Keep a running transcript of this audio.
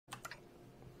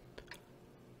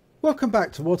Welcome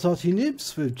back to What's Arty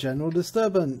Noobs with General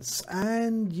Disturbance,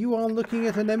 and you are looking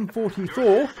at an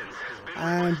M44,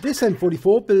 and this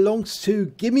M44 belongs to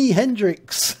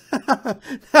GIMMIHENDRIX,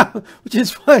 which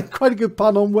is quite a good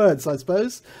pun on words, I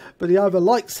suppose, but he either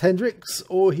likes Hendrix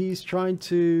or he's trying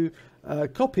to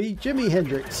copy Jimi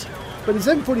Hendrix. But his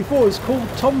M44 is called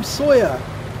Tom Sawyer,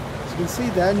 as you can see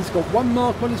there, and he's got one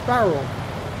mark on his barrel.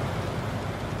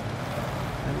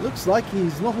 And it looks like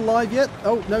he's not alive yet.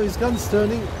 Oh no, his gun's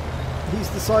turning. He's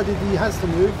decided he has to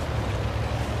move.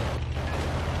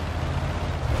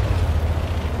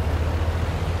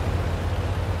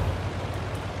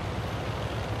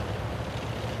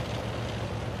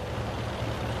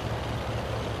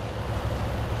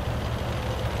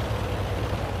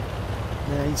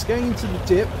 Now he's going into the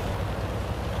dip.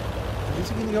 Is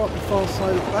he going to go up the far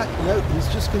side of that? No, he's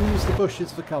just going to use the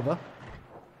bushes for cover.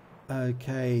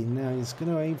 Okay, now he's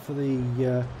going to aim for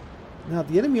the... Now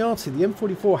the enemy Arty, the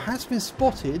M44, has been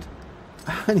spotted,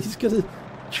 and he's going to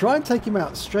try and take him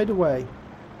out straight away.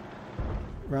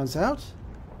 Rounds out.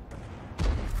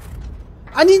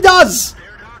 And he does!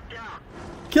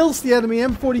 Kills the enemy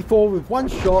M44 with one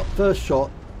shot, first shot.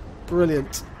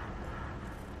 Brilliant.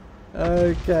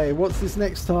 Okay, what's his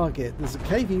next target? There's a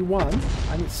KV-1,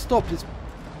 and it's stopped.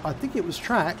 I think it was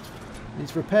tracked.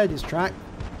 He's repaired his track.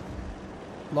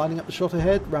 Lining up the shot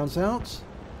ahead, rounds out.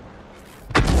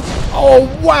 Oh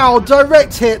wow,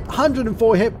 direct hit,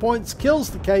 104 hit points, kills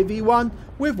the KV-1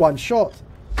 with one shot.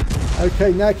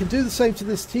 Okay, now I can do the same to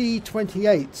this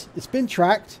T28. It's been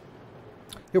tracked.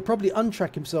 He'll probably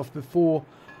untrack himself before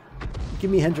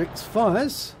GIMMIHENDRIX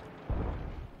fires.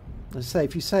 As I say,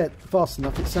 if you say it fast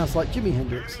enough, it sounds like Jimi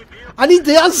Hendrix. And he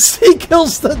does! He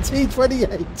kills the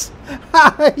T28!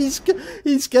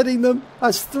 he's getting them.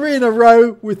 That's 3 in a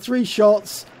row with 3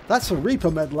 shots. That's a Reaper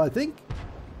medal, I think.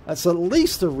 That's at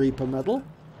least a Reaper medal.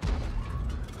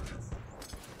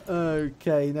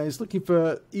 Okay, now he's looking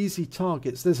for easy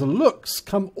targets. There's a Lux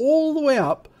come all the way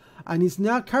up, and he's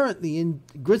now currently in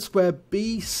grid square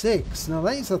B6. Now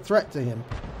that is a threat to him.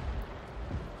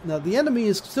 Now the enemy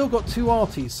has still got 2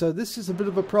 Arties, so this is a bit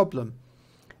of a problem.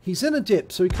 He's in a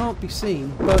dip, so he can't be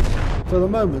seen, but for the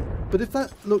moment. But if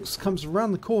that Lux comes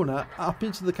around the corner, up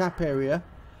into the cap area,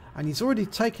 and he's already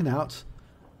taken out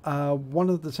one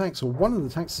of the tanks, or one of the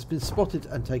tanks has been spotted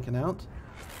and taken out,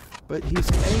 but he's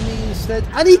aiming instead,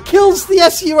 and he kills the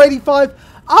Su-85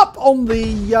 up on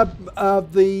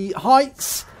the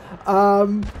heights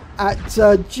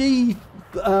at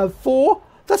G4.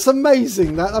 That's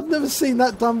amazing. That I've never seen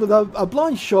that done with a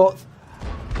blind shot.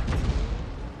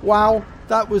 Wow,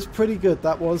 that was pretty good.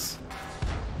 That was.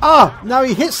 Now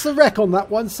he hits the wreck on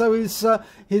that one, so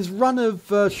his run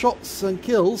of shots and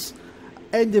kills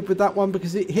ended with that one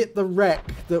because it hit the wreck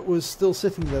that was still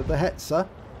sitting there, the Hetzer.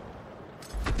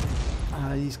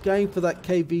 He's going for that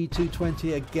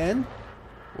KV-220 again,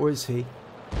 or is he?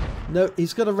 No,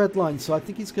 he's got a red line, so I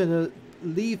think he's going to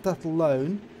leave that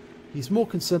alone. He's more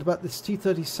concerned about this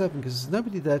T-37 because there's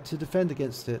nobody there to defend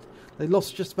against it. They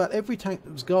lost just about every tank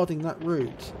that was guarding that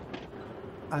route.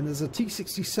 And there's a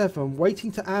T-67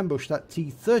 waiting to ambush that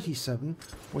T-37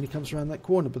 when he comes around that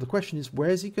corner. But the question is, where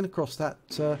is he going to cross that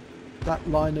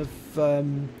line of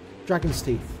Dragon's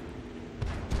Teeth?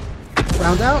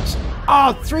 Round out.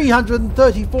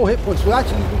 334 hit points. Well,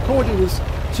 actually recorded as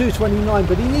 229,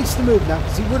 but he needs to move now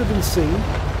because he would have been seen.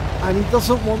 And he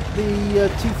doesn't want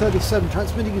the T-37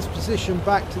 transmitting his position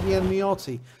back to the enemy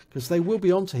Arty, because they will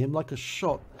be onto him like a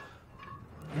shot.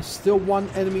 There's still one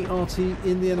enemy Arty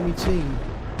in the enemy team.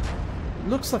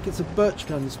 Looks like it's a birch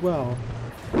gun as well.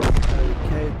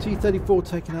 Okay, T-34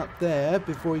 taken out there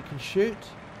before he can shoot.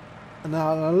 And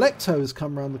now an Electo has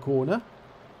come around the corner.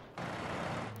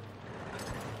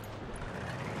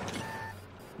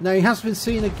 Now he has been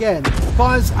seen again.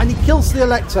 Fires and he kills the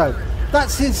Electo.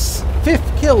 That's his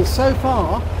 5th kill so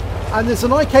far. And there's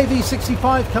an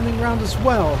IKV-65 coming around as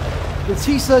well. The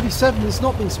T-37 has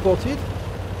not been spotted,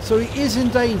 so he is in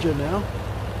danger now.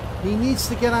 He needs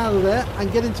to get out of there and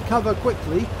get into cover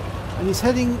quickly. And he's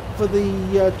heading for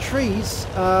the trees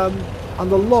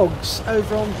and the logs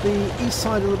over on the east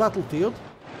side of the battlefield.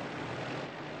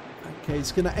 Okay,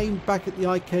 he's going to aim back at the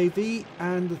IKV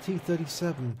and the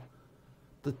T-37.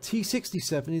 The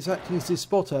T-67 is acting as his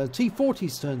spotter.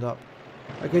 T-40's turned up.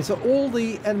 Okay, so all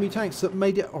the enemy tanks that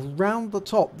made it around the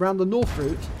top, round the north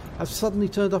route, have suddenly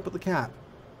turned up at the cap.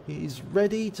 He's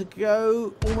ready to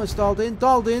go, almost dialed in,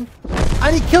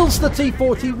 and he kills the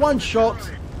T-40, one shot.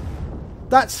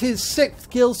 That's his 6th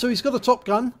kill, so he's got a top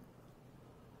gun.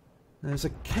 There's a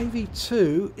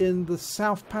KV-2 in the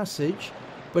south passage,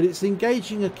 but it's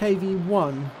engaging a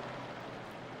KV-1.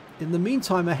 In the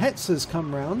meantime, a Hetzer's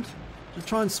come round. to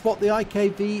try and spot the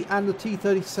IKV and the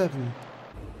T-37.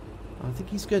 I think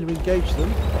he's going to engage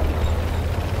them.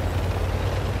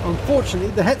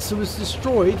 Unfortunately, the Hetzer was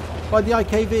destroyed by the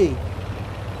IKV.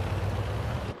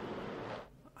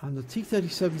 And the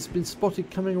T-37 has been spotted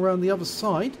coming around the other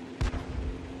side.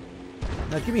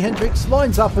 Now GIMMIHENDRIX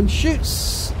lines up and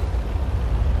shoots.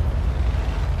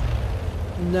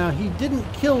 Now he didn't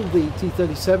kill the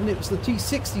T-37, it was the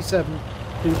T-67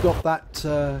 who got that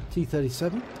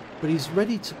T-37. But he's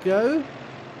ready to go.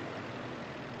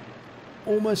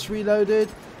 Almost reloaded.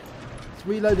 It's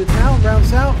reloaded now,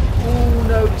 rounds out. Oh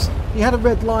no, he had a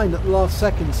red line at the last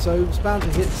second, so he was bound to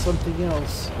hit something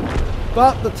else.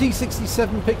 But the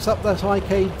T-67 picks up that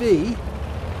IKV.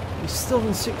 He's still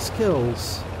in 6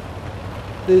 kills.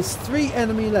 There's 3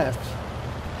 enemy left.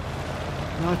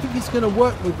 Now I think he's going to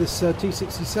work with this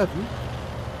T-67.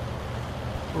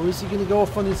 Or is he going to go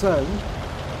off on his own?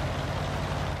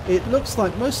 It looks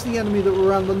like most of the enemy that were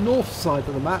around the north side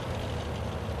of the map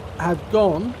have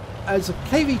gone. As a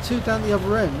KV-2 down the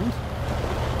other end.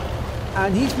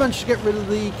 And he's managed to get rid of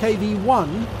the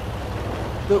KV-1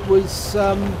 that was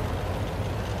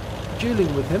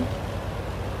dueling with him.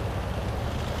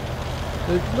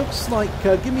 It looks like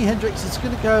GIMMIHENDRIX is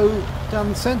going to go down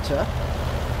the centre,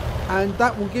 and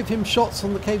that will give him shots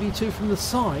on the KV-2 from the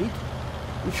side,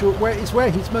 which is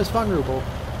where he's most vulnerable.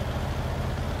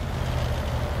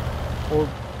 Or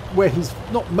where he's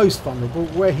not most vulnerable,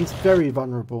 where he's very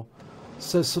vulnerable.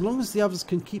 So long as the others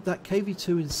can keep that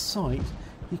KV-2 in sight,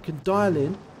 he can dial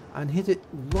in and hit it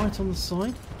right on the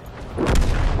side.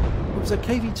 It was a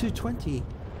KV-220.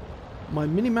 My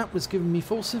minimap was giving me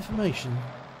false information.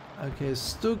 Okay,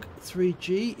 Stug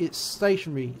 3G, it's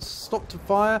stationary. Stop to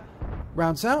fire,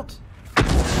 rounds out.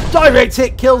 Direct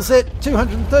hit kills it,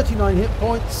 239 hit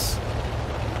points.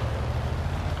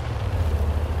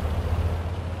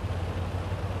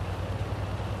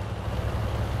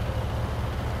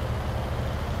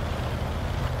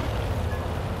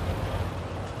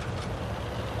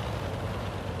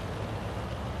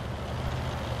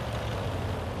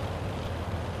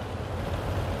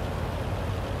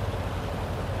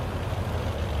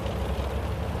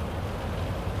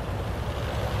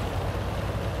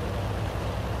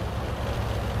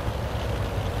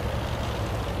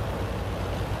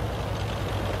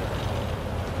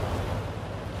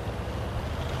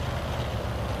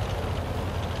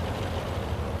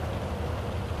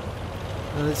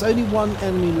 Now there's only one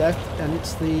enemy left, and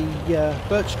it's the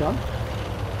birch gun.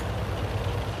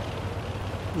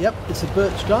 Yep, it's a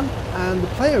birch gun, and the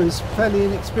player is fairly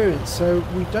inexperienced, so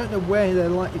we don't know where they're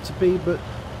likely to be, but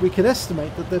we can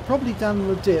estimate that they're probably down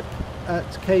the dip at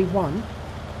K1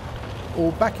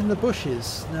 or back in the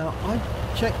bushes. Now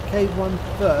I check K1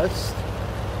 first.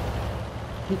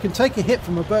 You can take a hit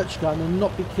from a birch gun and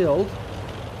not be killed.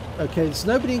 Okay, there's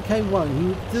nobody in K1.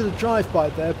 He did a drive-by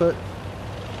there, but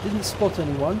didn't spot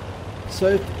anyone. So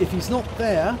if he's not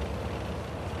there,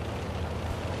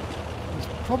 he's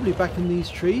probably back in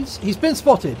these trees. He's been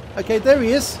spotted. Okay, there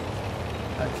he is.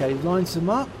 Okay, lines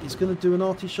him up. He's going to do an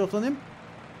arty shot on him.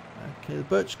 Okay, the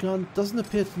birch gun doesn't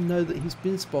appear to know that he's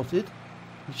been spotted.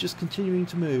 He's just continuing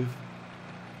to move.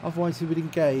 Otherwise he would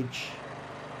engage.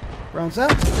 Rounds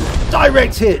out.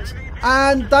 Direct hit!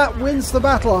 And that wins the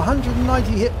battle.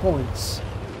 190 hit points.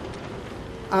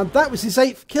 And that was his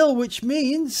 8th kill, which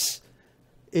means...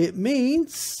 It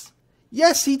means...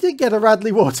 Yes, he did get a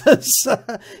Radley Walters.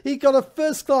 He got a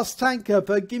first-class tanker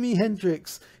per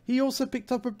GIMMIHENDRIX. He also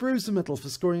picked up a Bruiser Medal for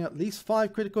scoring at least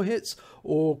 5 critical hits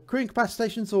or crew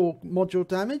incapacitations or module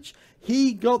damage.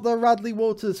 He got the Radley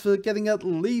Walters for getting at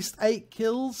least 8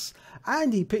 kills.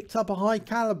 And he picked up a high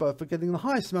caliber for getting the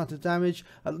highest amount of damage,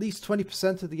 at least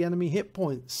 20% of the enemy hit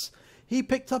points. He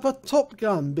picked up a Top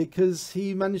Gun because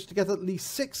he managed to get at least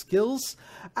 6 kills,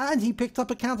 and he picked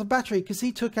up a counter battery because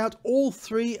he took out all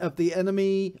 3 of the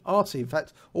enemy Arty. In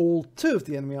fact, all 2 of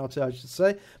the enemy Arty, I should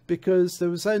say, because there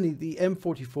was only the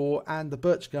M44 and the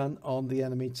birch gun on the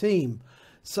enemy team.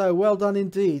 So well done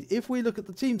indeed. If we look at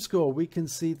the team score, we can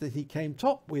see that he came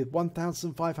top with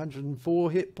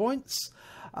 1,504 hit points.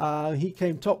 He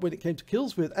came top when it came to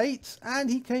kills with 8, and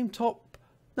he came top,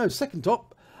 no, second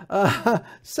top,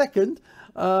 second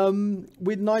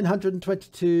with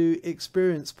 922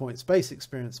 experience points, base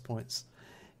experience points.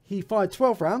 He fired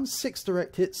 12 rounds, 6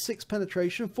 direct hits, 6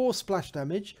 penetration, 4 splash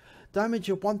damage, damage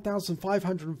of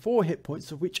 1,504 hit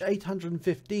points, of which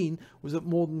 815 was at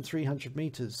more than 300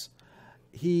 meters.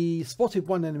 He spotted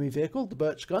 1 enemy vehicle, the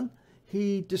birch gun.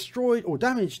 He destroyed or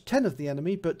damaged 10 of the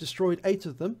enemy, but destroyed 8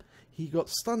 of them. He got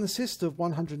stun assist of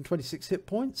 126 hit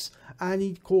points, and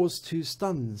he caused 2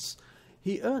 stuns.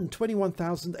 He earned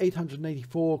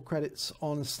 21,884 credits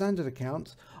on a standard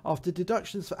account. After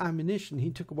deductions for ammunition, he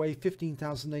took away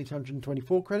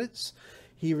 15,824 credits.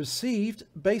 He received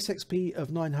base XP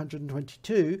of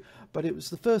 922, but it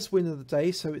was the first win of the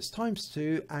day, so it's times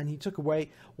 2, and he took away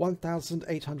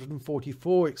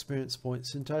 1,844 experience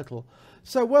points in total.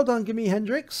 So well done,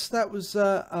 GIMMIHENDRIX. That was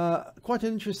quite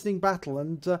an interesting battle,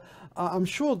 and I'm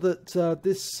sure that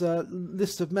this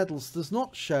list of medals does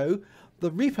not show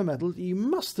the Reaper medal you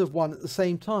must have won at the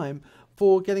same time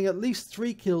for getting at least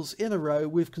 3 kills in a row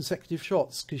with consecutive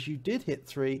shots, because you did hit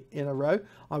 3 in a row.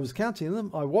 I was counting them,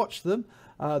 I watched them.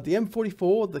 The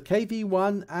M44, the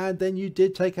KV1, and then you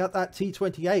did take out that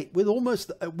T28 with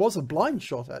almost, it was a blind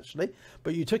shot actually,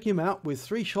 but you took him out with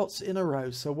 3 shots in a row,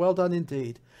 so well done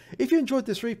indeed. If you enjoyed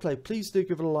this replay, please do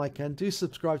give it a like and do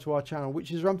subscribe to our channel,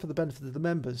 which is run for the benefit of the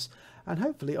members, and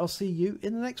hopefully I'll see you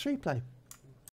in the next replay.